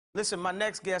Listen, my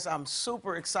next guest, I'm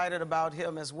super excited about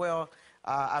him as well.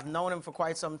 I've known him for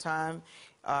quite some time.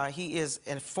 He is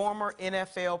a former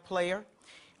NFL player.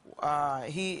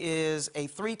 He is a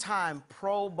three-time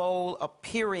Pro Bowl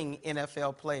appearing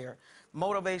NFL player,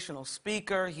 motivational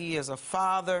speaker. He is a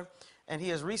father, and he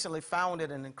has recently founded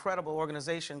an incredible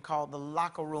organization called the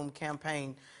Locker Room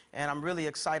Campaign, and I'm really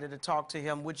excited to talk to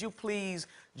him. Would you please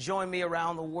join me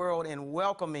around the world in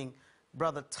welcoming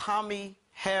Brother Tommie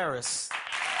Harris?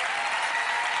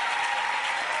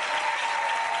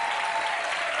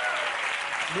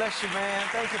 Bless you, man.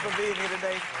 Thank you for being here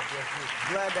today.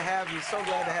 Glad to have you. So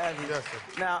glad to have you. Yes,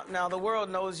 sir. Now the world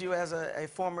knows you as a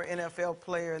former NFL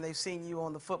player, and they've seen you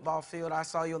on the football field. I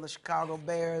saw you on the Chicago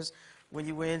Bears when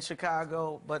you were in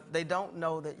Chicago, but they don't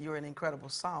know that you're an incredible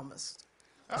psalmist.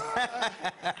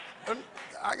 I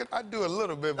do a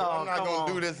little bit, but I'm not going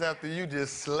to do this after you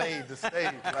just slayed the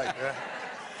stage like that.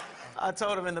 I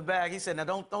told him in the back, he said, now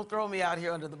don't throw me out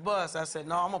here under the bus. I said,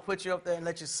 no, I'm going to put you up there and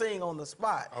let you sing on the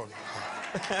spot. Oh, no.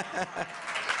 I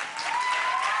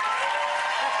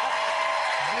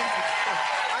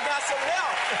got some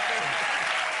help.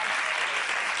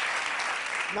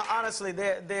 Now, honestly,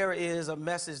 there is a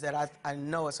message that I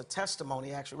know it's a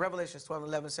testimony, actually. Revelation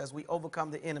 12:11 says, we overcome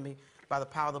the enemy by the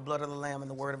power of the blood of the Lamb and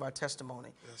the word of our testimony.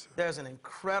 Yes, sir. There's an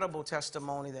incredible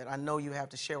testimony that I know you have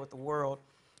to share with the world.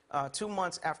 2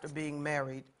 months after being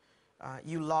married,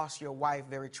 you lost your wife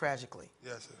very tragically.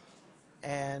 Yes, sir.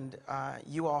 And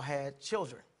you all had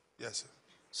children. Yes, sir.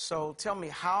 So tell me,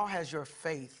 how has your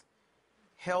faith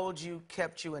held you,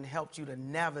 kept you, and helped you to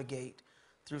navigate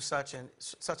through such an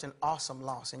awesome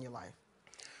loss in your life?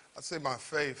 I'd say my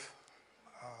faith,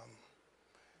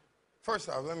 first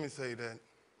off, let me say that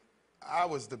I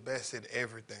was the best at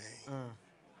everything.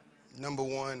 Number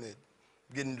one at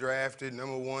getting drafted,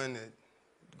 number one at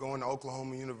going to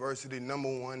Oklahoma University, number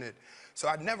one at, so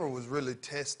I never was really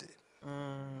tested.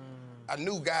 I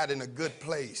knew God in a good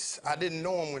place. I didn't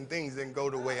know him when things didn't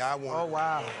go the way I wanted. Oh,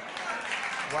 wow.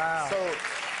 Wow. So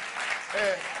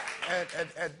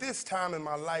at this time in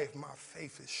my life, my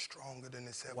faith is stronger than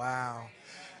it's ever. Wow.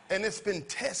 And it's been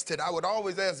tested. I would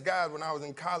always ask God when I was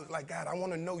in college, like, God, I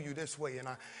want to know you this way, and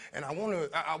I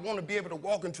want to be able to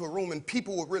walk into a room and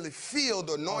people would really feel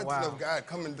the anointing of God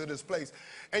coming to this place.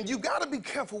 And you got to be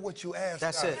careful what you ask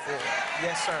That's God it. for.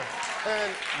 Yes, sir.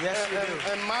 And, yes, you do.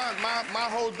 And my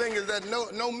whole thing is that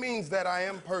no means that I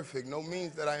am perfect, no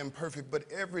means that I am perfect, but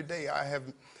every day I have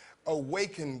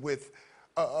awakened with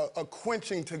a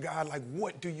quenching to God, like,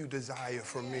 what do you desire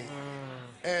from me?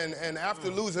 And after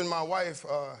losing my wife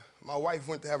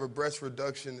went to have a breast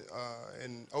reduction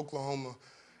in Oklahoma,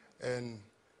 and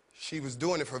she was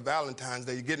doing it for Valentine's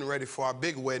Day, getting ready for our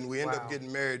big wedding. We ended up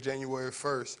getting married January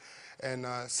 1st. And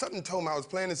something told me, I was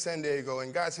playing in San Diego,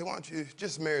 and God said, why don't you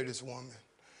just marry this woman?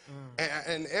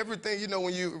 And everything, you know,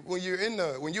 when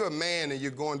you're a man and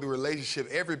you're going through a relationship,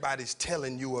 everybody's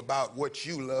telling you about what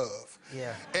you love.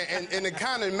 Yeah. And it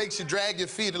kind of makes you drag your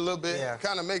feet a little bit. Yeah.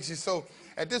 Kind of makes you, so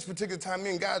at this particular time,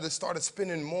 me and God just started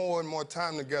spending more and more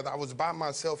time together. I was by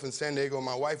myself in San Diego.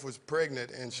 My wife was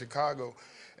pregnant in Chicago.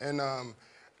 And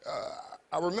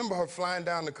I remember her flying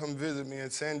down to come visit me in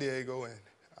San Diego, and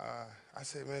I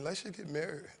said, man, let's just get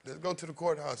married. Let's go to the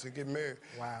courthouse and get married.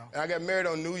 Wow. And I got married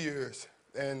on New Year's.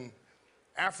 And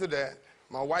after that,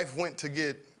 my wife went to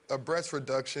get a breast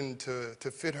reduction to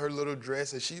fit her little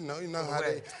dress. And she, you know how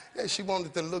they, yeah, she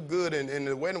wanted to look good. And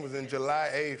the wedding was in July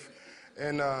 8th.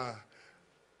 And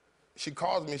she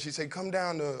called me. She said, come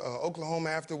down to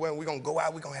Oklahoma after the wedding. We're going to go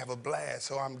out. We're going to have a blast.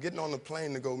 So I'm getting on the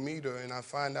plane to go meet her. And I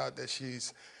find out that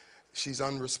she's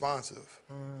unresponsive.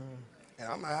 And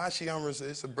I'm like, how's she unresponsive?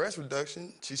 It's a breast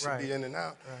reduction. She should be in and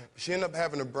out. But she ended up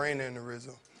having a brain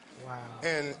aneurysm. Wow.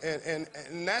 And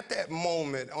at that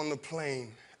moment on the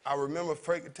plane, I remember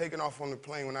taking off on the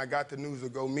plane when I got the news to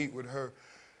go meet with her.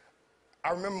 I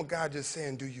remember God just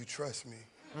saying, do you trust me?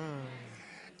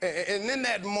 And in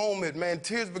that moment, man,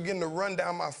 tears began to run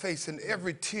down my face, and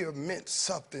every tear meant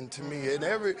something to me. And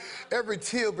every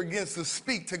tear begins to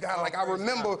speak to God. Like, I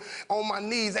remember on my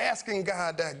knees asking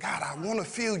God that, God, I want to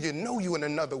feel you, know you in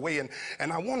another way. And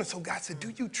I want to, so God said,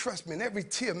 do you trust me? And every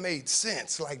tear made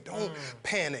sense. Like, don't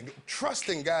panic. Trust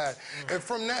in God. And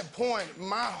from that point,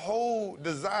 my whole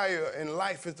desire in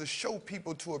life is to show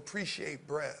people to appreciate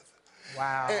breath.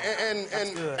 Wow. And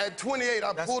at 28,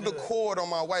 I pulled the cord on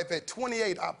my wife. At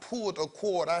 28, I pulled a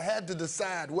cord. I had to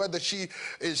decide whether she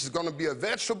is going to be a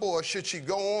vegetable or should she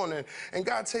go on. And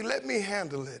God said, let me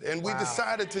handle it. And we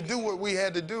decided to do what we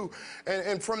had to do.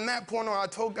 And from that point on, I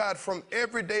told God, from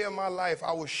every day of my life,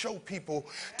 I would show people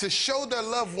to show their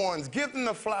loved ones, give them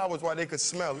the flowers while they could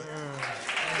smell it.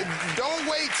 Don't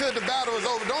wait till the battle is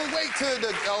over. Don't wait till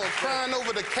the crying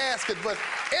over the casket. But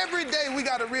every day we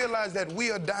got to realize that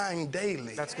we are dying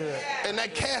daily. That's good. And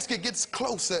that casket gets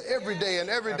closer every day and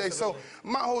every day. So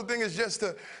my whole thing is just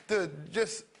to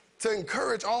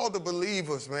encourage all the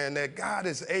believers, man, that God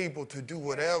is able to do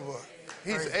whatever.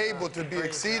 He's able to be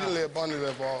exceedingly abundant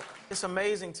of all. It's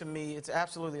amazing to me. It's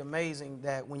absolutely amazing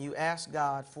that when you ask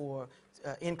God for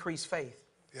increased faith,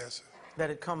 yes, sir, that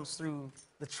it comes through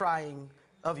the trying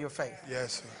of your faith.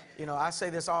 yes, sir. You know, I say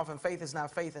this often, faith is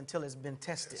not faith until it's been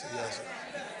tested. Yes, sir.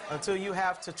 Until you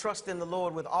have to trust in the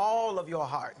Lord with all of your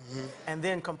heart, and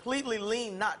then completely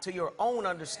lean not to your own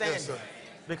understanding. Yes, sir.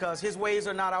 Because his ways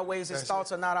are not our ways, his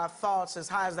thoughts are not our thoughts. As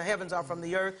high as the heavens are from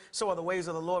the earth, so are the ways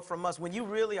of the Lord from us. When you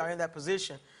really are in that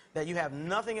position that you have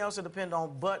nothing else to depend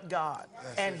on but God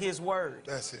and his word,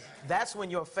 that's it. That's when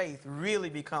your faith really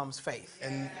becomes faith.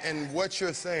 And what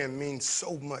you're saying means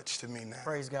so much to me now.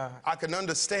 Praise God. I can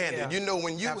understand it. You know,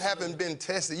 when you haven't been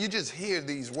tested, you just hear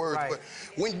these words. But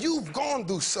when you've gone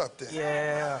through something,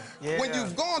 when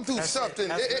you've gone through something,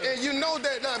 and you know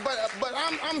that, but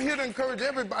I'm here to encourage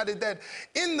everybody that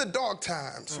in the dark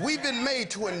times, we've been made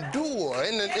to endure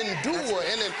and endure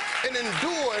and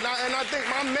endure. And I think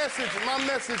my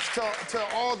message to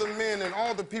all the men and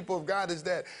all the people of God is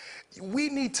that we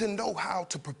need to know how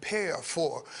to prepare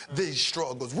for these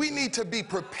struggles. We need to be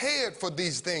prepared for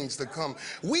these things to come.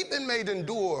 We've been made to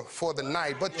endure for the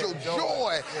night, but your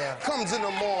joy comes in the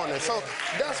morning. So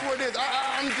that's what it is.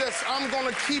 I'm going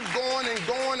to keep going and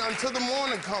going until the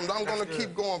morning comes. I'm going to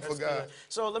keep going for God.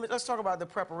 So let's talk about the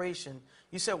preparation.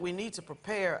 You said we need to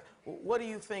prepare. What do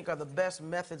you think are the best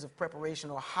methods of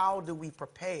preparation, or how do we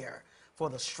prepare for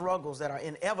the struggles that are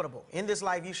inevitable? In this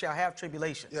life, you shall have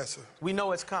tribulation. Yes, sir. We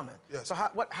know it's coming. Yes. So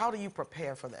how do you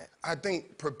prepare for that? I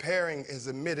think preparing is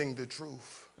admitting the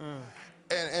truth.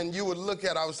 And you would look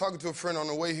at, I was talking to a friend on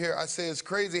the way here, I say it's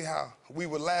crazy how we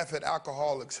would laugh at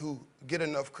alcoholics who get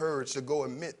enough courage to go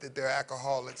admit that they're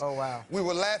alcoholics. Oh, wow. We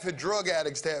would laugh at drug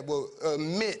addicts that will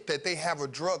admit that they have a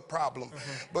drug problem.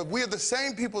 But we're the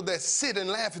same people that sit and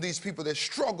laugh at these people that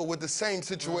struggle with the same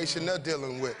situation they're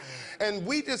dealing with. And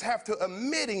we just have to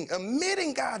admitting,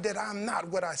 God, that I'm not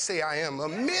what I say I am.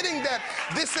 Admitting that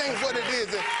this ain't what it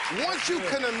is. And once you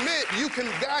can admit,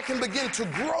 God can begin to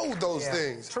grow those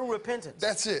things. True repentance.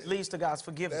 That's it. Leads to God's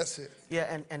forgiveness. That's it.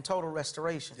 Yeah, and total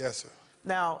restoration. Yes, sir.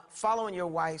 Now, following your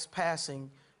wife's passing,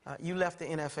 you left the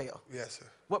NFL. Yes, sir.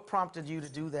 What prompted you to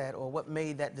do that, or what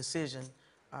made that decision,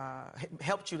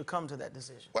 helped you to come to that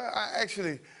decision? Well,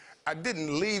 I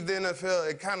didn't leave the NFL.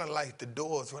 It kind of like the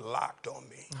doors were locked on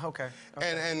me. Okay.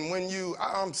 And when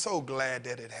I'm so glad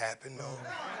that it happened, though.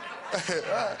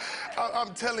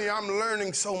 I'm telling you, I'm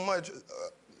learning so much.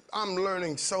 I'm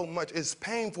learning so much. It's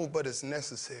painful, but it's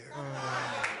necessary.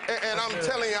 And I'm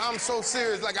telling you, I'm so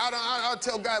serious. Like, I'll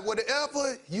tell God,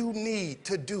 whatever you need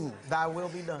to do. Thy will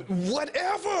be done.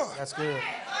 Whatever. That's good.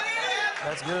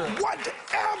 That's good. Whatever.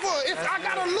 If I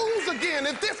got to lose again,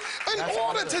 in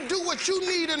order to do what you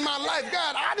need in my life,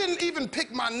 God, I didn't even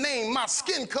pick my name, my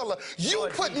skin color. You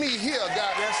put me here,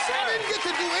 God. Yes, sir. I didn't get to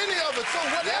do any of it. So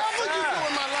whatever you do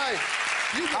in my life,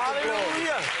 you get the glory.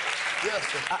 Hallelujah. Yes,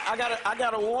 sir. I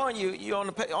gotta warn you. You're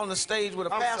on the stage with a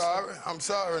pastor. I'm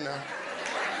sorry now.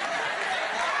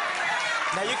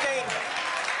 Now you can't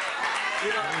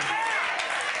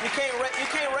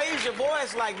raise your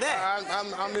voice like that.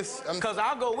 Because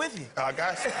I'll go with you. I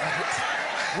got you.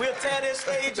 We'll tear this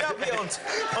stage up here on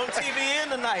TVN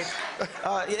tonight.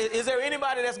 Is there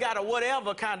anybody that's got a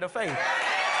whatever kind of faith?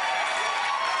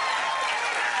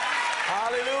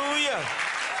 Hallelujah.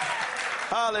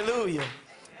 Hallelujah.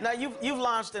 Now, you've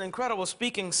launched an incredible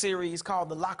speaking series called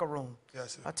The Locker Room.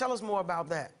 Yes, sir. Tell us more about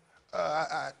that.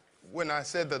 When I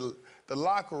said the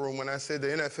locker room, when I said the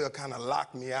NFL kind of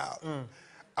locked me out,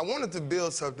 I wanted to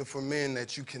build something for men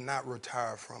that you cannot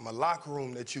retire from, a locker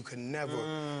room that you can never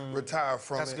retire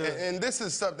from. That's good. And this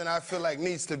is something I feel like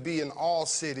needs to be in all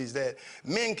cities, that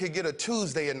men could get a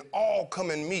Tuesday and all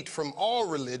come and meet from all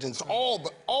religions,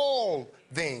 all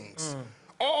things.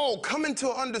 All coming to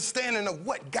an understanding of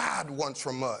what God wants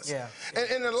from us. Yeah.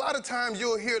 And a lot of times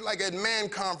you'll hear, like at man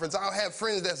conference, I'll have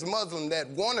friends that's Muslim that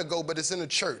want to go, but it's in a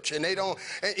church, and they don't,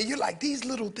 and you're like, these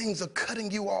little things are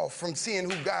cutting you off from seeing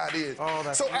who God is. Oh,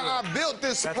 that's so good. I built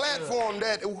this platform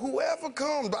that whoever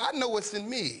comes, but I know it's in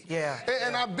me. Yeah.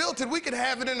 And I built it, we can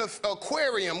have it in an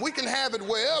aquarium, we can have it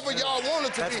wherever y'all want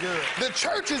it to be. Good. The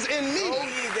church is in me. Go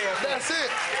ye therefore. That's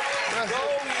it. Go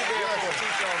ye therefore.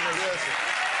 Teach all nations. Yes, sir.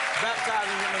 Baptizing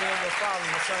them in the name of the Father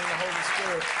and the Son and the Holy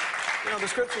Spirit. You know, the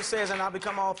scripture says, and I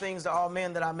become all things to all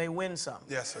men that I may win some.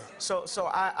 Yes, sir. So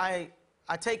I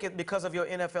take it because of your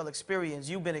NFL experience,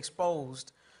 you've been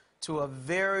exposed to a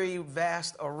very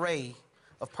vast array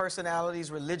of personalities,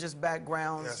 religious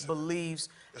backgrounds, Yes, sir. beliefs.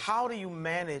 How do you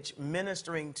manage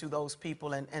ministering to those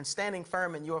people and standing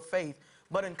firm in your faith,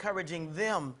 but encouraging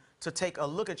them to take a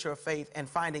look at your faith and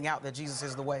finding out that Jesus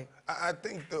is the way? I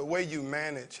think the way you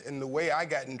manage and the way I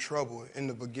got in trouble in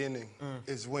the beginning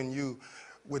is when you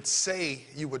would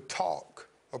talk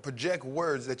or project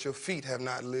words that your feet have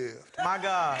not lived. My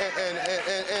God. And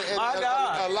My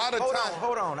God. a lot of times.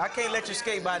 Hold on. I can't let you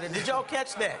skate by that. Did y'all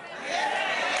catch that?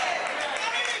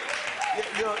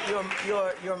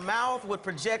 Your mouth would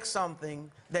project something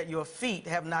that your feet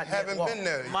have not yet Haven't walked. been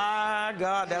there. My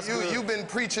God, that's good. You've been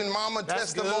preaching mama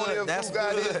That's testimony good. of That's who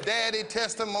God good. is, daddy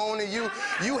testimony.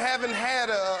 You haven't had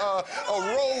a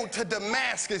road to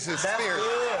Damascus experience. That's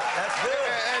good. That's good.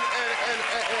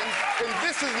 And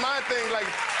this is my thing. Like,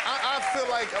 I feel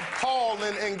like Paul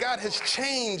and God has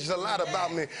changed a lot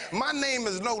about me. My name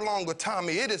is no longer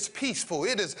Tommie. It is peaceful.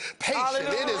 It is patient.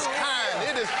 Hallelujah. It is kind.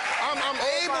 It is. I'm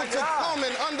able to come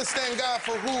and understand God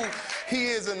for who He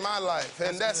is in my life.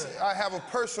 And I have a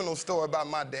personal story about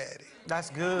my daddy. That's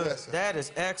good. Yes, sir. That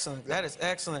is excellent. That is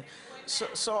excellent.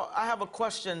 So I have a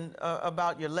question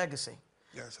about your legacy.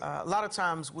 Yes, sir. A lot of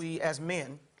times we, as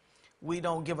men, we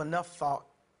don't give enough thought,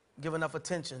 give enough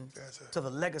attention Yes, sir. to the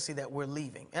legacy that we're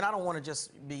leaving. And I don't want to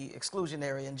just be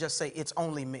exclusionary and just say it's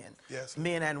only men. Yes, sir.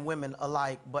 Men and women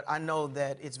alike. But I know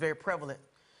that it's very prevalent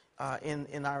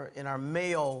in our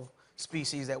male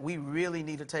species that we really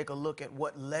need to take a look at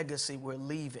what legacy we're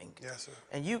leaving. Yes, sir.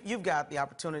 And you've got the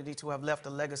opportunity to have left a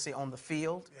legacy on the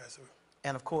field. Yes, sir.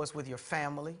 And of course with your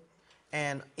family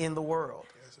and in the world.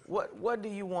 Yes, sir. What do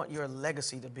you want your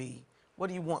legacy to be? What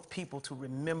do you want people to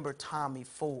remember Tommie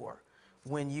for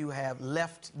when you have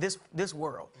left this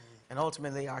world and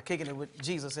ultimately are kicking it with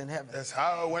Jesus in heaven? That's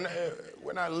how,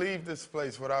 when I leave this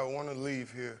place, what I want to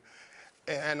leave here,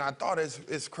 and I thought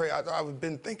it's crazy. I've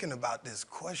been thinking about this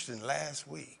question last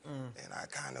week, and I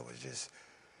kind of was just,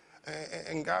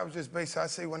 and God was just basically, I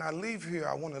say, when I leave here,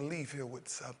 I want to leave here with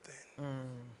something.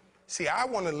 See, I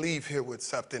want to leave here with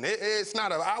something. It's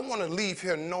not I want to leave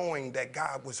here knowing that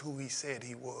God was who He said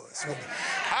He was.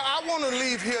 I want to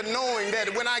leave here knowing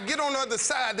that when I get on the other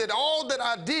side, that all that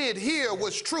I did here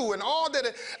was true, and all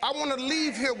that I want to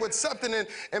leave here with something.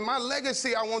 And my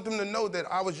legacy, I want them to know that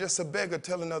I was just a beggar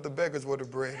telling other beggars where the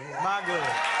bread was. My God.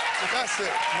 That's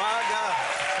it. My God.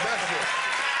 That's it.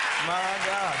 My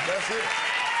God. That's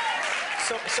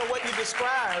it. So what you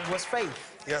described was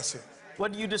faith. Yes, sir.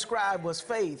 What you described was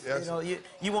faith. Yes, you know,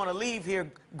 you want to leave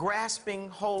here grasping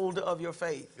hold of your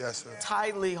faith. Yes, sir.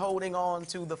 Tightly holding on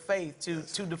to the faith,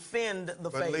 to defend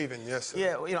the faith. Believing, yes, sir.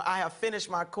 Yeah, you know, I have finished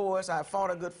my course. I have fought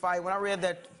a good fight. When I read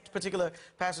that particular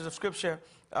passage of scripture,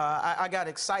 I got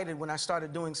excited when I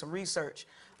started doing some research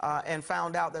and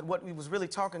found out that what we was really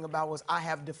talking about was I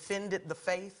have defended the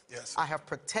faith. Yes, sir. I have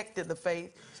protected the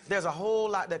faith. There's a whole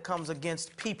lot that comes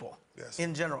against people. Yes.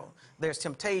 In general. There's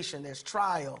temptation, there's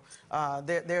trial,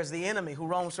 there's the enemy who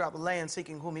roams throughout the land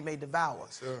seeking whom he may devour.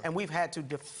 Yes, and we've had to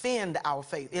defend our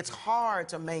faith. It's hard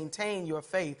to maintain your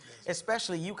faith,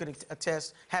 especially you could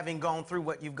attest having gone through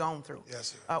what you've gone through.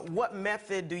 Yes, sir. What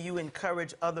method do you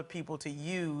encourage other people to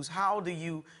use? How do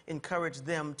you encourage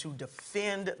them to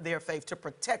defend their faith, to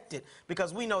protect it?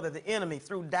 Because we know that the enemy,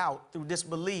 through doubt, through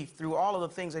disbelief, through all of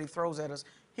the things that he throws at us,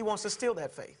 he wants to steal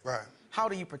that faith. Right. How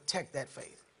do you protect that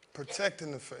faith?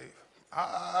 Protecting the faith.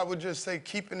 I would just say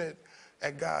keeping it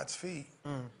at God's feet.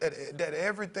 That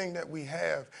everything that we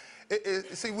have,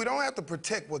 see, we don't have to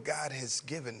protect what God has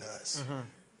given us.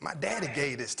 My daddy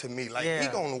gave this to me. Like, he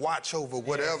gonna watch over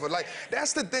whatever. Like,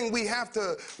 that's the thing we have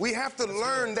to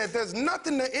learn, that there's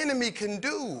nothing the enemy can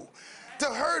do to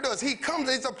hurt us. He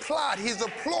comes, he's a plot, he's a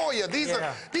ploy.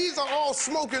 These are all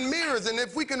smoke and mirrors. And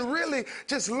if we can really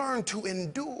just learn to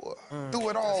endure through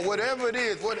it all, whatever it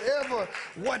is, whatever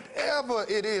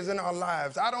it is in our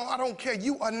lives, I don't care.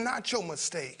 You are not your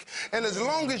mistake. And as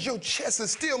long as your chest is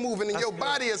still moving and your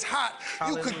body is hot,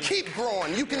 you could keep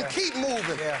growing. You can keep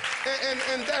moving.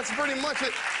 And that's pretty much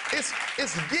it.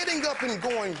 It's getting up and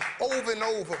going over and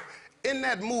over. In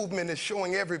that movement is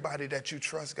showing everybody that you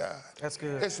trust God. That's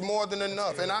good. It's more than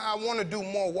enough. And I want to do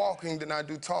more walking than I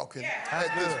do talking at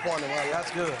this point in my life.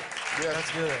 That's good. Yes.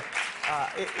 That's good.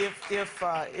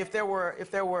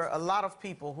 If there were a lot of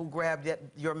people who grabbed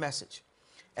your message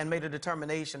and made a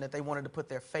determination that they wanted to put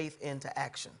their faith into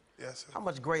action, Yes, sir. how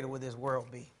much greater would this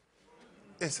world be?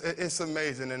 It's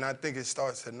amazing, and I think it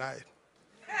starts tonight.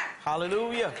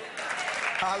 Hallelujah.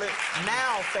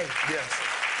 Now faith. Yes.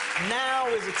 Now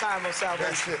is the time of salvation.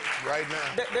 That's it, right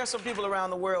now. There's some people around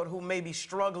the world who may be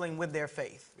struggling with their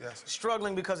faith. Yes, sir.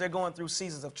 Struggling because they're going through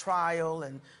seasons of trial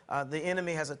and the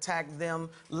enemy has attacked them.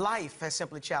 Life has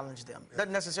simply challenged them. Yes.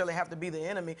 Doesn't necessarily have to be the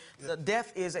enemy. Yes.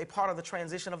 Death is a part of the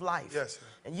transition of life. Yes, sir.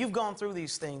 And you've gone through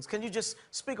these things. Can you just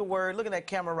speak a word, look at that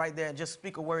camera right there, and just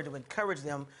speak a word to encourage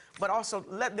them, but also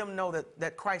let them know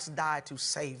that Christ died to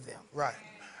save them? Right.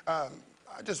 I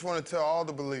just want to tell all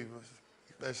the believers,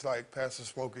 that's like Pastor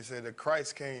Smokey said, that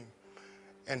Christ came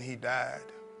and he died.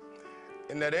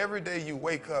 And that every day you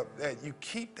wake up, that you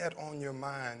keep that on your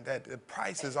mind, that the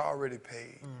price is already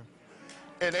paid.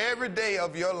 And every day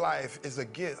of your life is a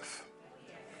gift.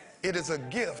 It is a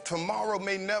gift. Tomorrow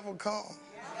may never come.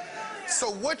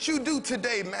 So what you do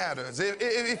today matters.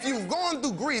 If you've gone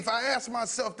through grief, I ask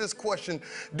myself this question,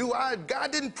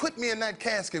 God didn't put me in that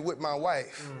casket with my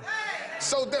wife.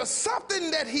 So there's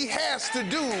something that he has to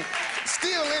do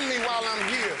still in me while I'm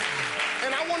here.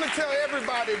 And I want to tell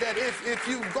everybody that if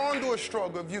you've gone through a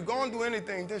struggle, if you've gone through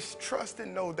anything, just trust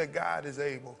and know that God is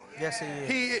able. Yes, he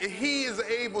is. He is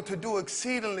able to do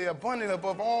exceedingly abundantly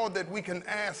above all that we can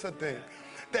ask or think.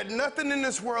 That nothing in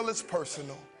this world is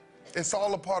personal. It's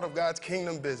all a part of God's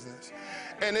kingdom business.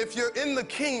 And if you're in the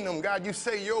kingdom, God, you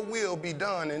say your will be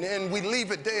done, and then we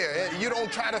leave it there. You don't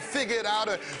try to figure it out,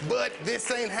 but this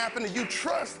ain't happening. You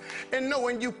trust and know,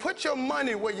 and you put your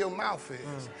money where your mouth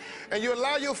is. And you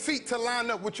allow your feet to line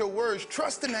up with your words,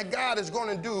 trusting that God is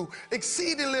going to do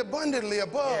exceedingly abundantly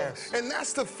above. Yes. And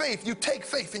that's the faith. You take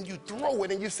faith and you throw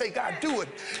it and you say, God, do it.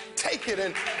 Take it.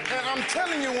 And I'm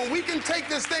telling you, when we can take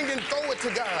this thing and throw it to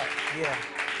God, Yeah.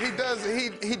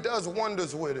 He does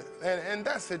wonders with it. And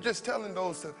that's it. Just telling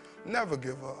those to never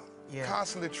give up. Yeah.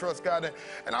 Constantly trust God.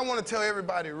 And I want to tell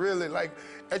everybody, really, like,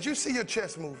 as you see your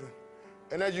chest moving,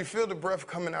 and as you feel the breath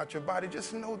coming out your body,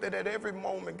 just know that at every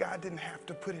moment, God didn't have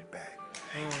to put it back.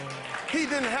 He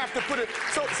didn't have to put it.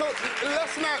 So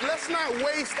let's not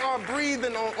waste our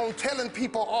breathing on telling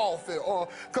people off or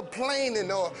complaining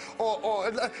or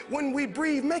when we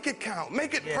breathe, make it count,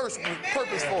 make it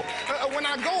purposeful. When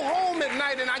I go home at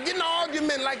night and I get in an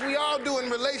argument like we all do in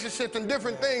relationships and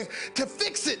different things, to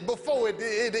fix it before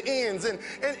it ends,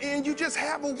 and you just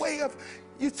have a way of.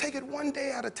 You take it one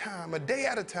day at a time, a day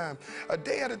at a time, a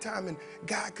day at a time, and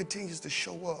God continues to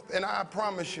show up. And I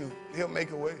promise you, he'll make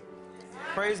a way.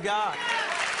 Praise God.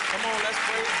 Come on, let's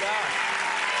praise God.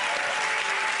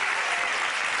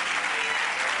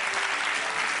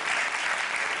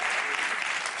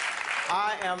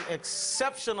 I am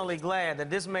exceptionally glad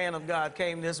that this man of God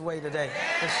came this way today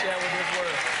to share with his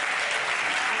word.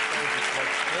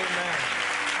 Amen.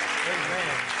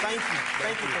 Amen. Thank you.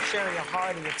 Thank you for sharing your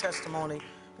heart and your testimony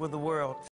with the world.